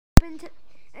and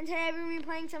today we're going to be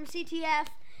playing some CTF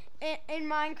in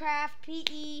Minecraft,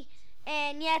 PE,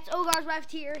 and yeah, it's Ogar's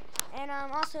left here, and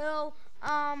also,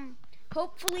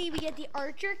 hopefully we get the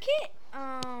archer kit,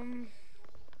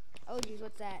 oh geez,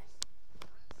 what's that?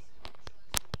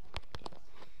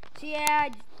 So yeah,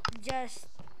 just,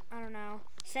 I don't know,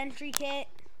 sentry kit.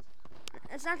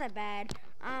 It's not that bad.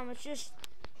 It's just,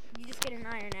 you just get an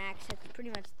iron axe. That's pretty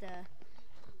much the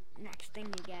next thing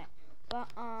you get. But,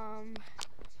 I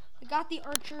got the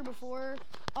archer before.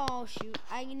 Oh, shoot.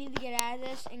 I need to get out of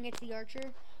this and get to the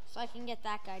archer so I can get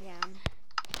that guy down.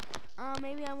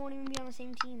 Maybe I won't even be on the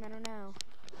same team. I don't know.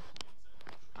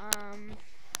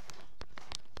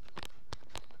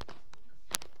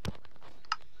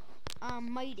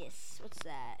 Midas. What's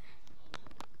that?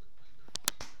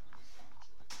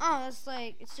 Oh, that's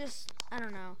like, it's just, I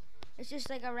don't know. It's just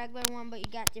like a regular one, but you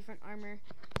got different armor.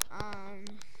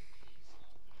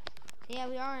 Yeah,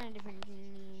 we are on a different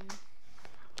team.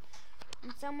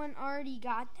 And someone already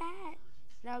got that?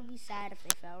 That would be sad if they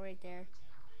fell right there.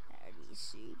 That would be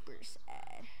super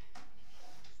sad.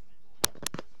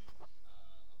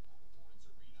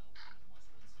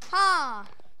 Ha!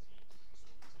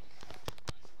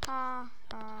 Ha,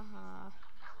 ha, ha.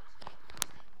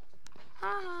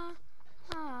 Ha, ha,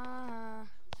 ha.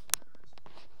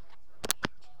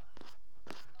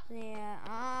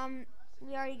 Yeah,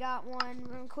 we already got one.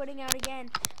 I'm quitting out again.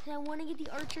 I want to get the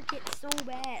archer kit so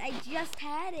bad. I just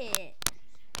had it.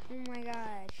 Oh my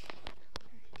gosh.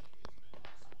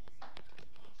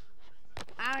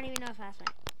 I don't even know if that's my...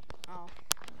 Oh,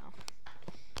 no.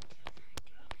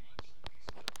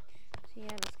 So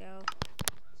yeah, let's go.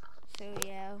 So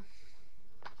yeah.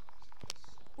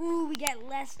 Ooh, we get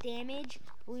less damage,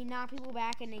 but we knock people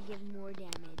back and they give more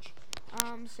damage.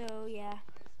 So yeah.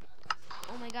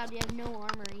 Oh my god, we have no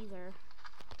armor either.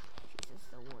 Jesus,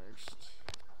 the worst.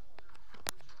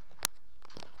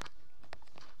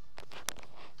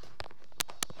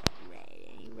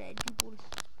 Any red people?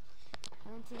 I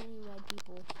don't see any red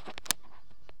people.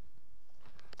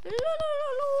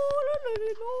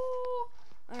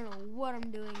 I don't know what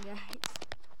I'm doing, guys.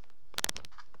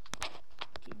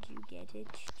 Did you get it?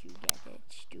 Did you get it?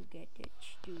 Did you get it?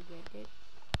 Did you get it?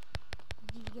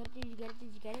 Did you get it? Did you get it?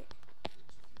 Did you get it?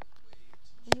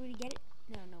 Anybody get it?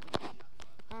 No, nobody.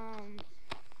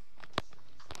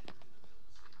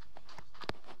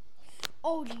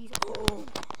 Oh jeez.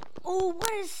 Oh,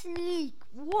 what a sneak!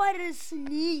 What a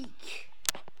sneak!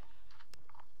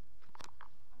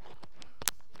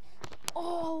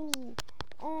 Oh.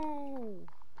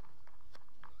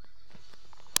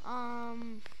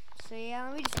 So yeah,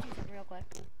 let me just do something real quick.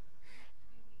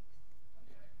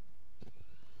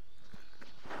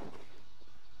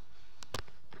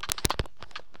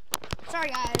 Sorry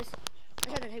guys, I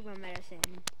had to take my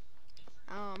medicine.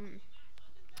 So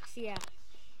yeah.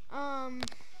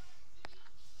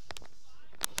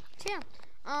 So yeah.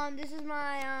 This is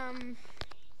my,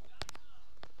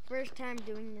 first time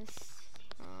doing this.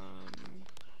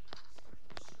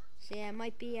 So yeah, it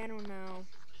might be, I don't know.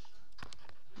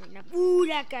 Might not. Ooh,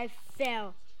 that guy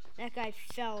fell. That guy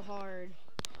fell hard.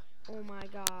 Oh my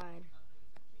god.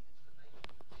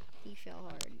 He fell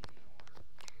hard.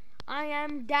 I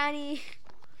am Danny.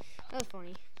 That was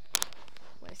funny.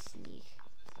 What a sneak.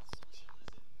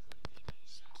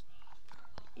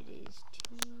 It is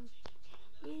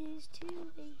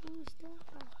two. They boost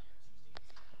up.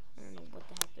 I don't know what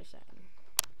the heck they're saying.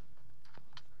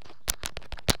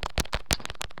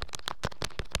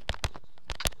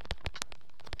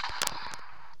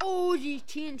 Oh, geez,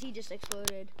 TNT just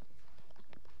exploded.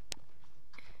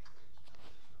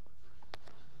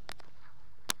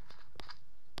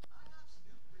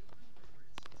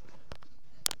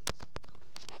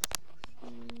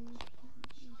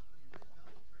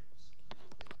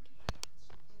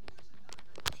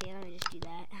 See, let me just do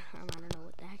that. I don't know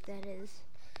what the heck that is.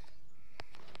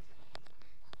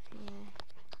 Yeah.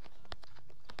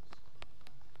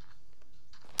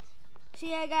 So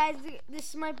yeah, guys,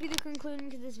 this might be the conclusion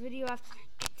to this video. After I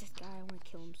get this guy, I want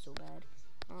to kill him so bad.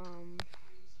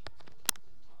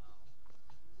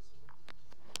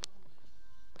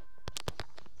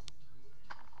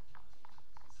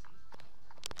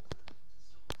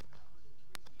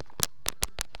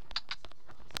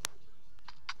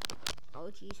 Oh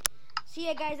jeez. So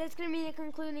yeah, guys, that's gonna be the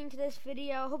concluding to this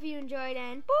video. Hope you enjoyed,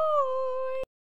 and boo!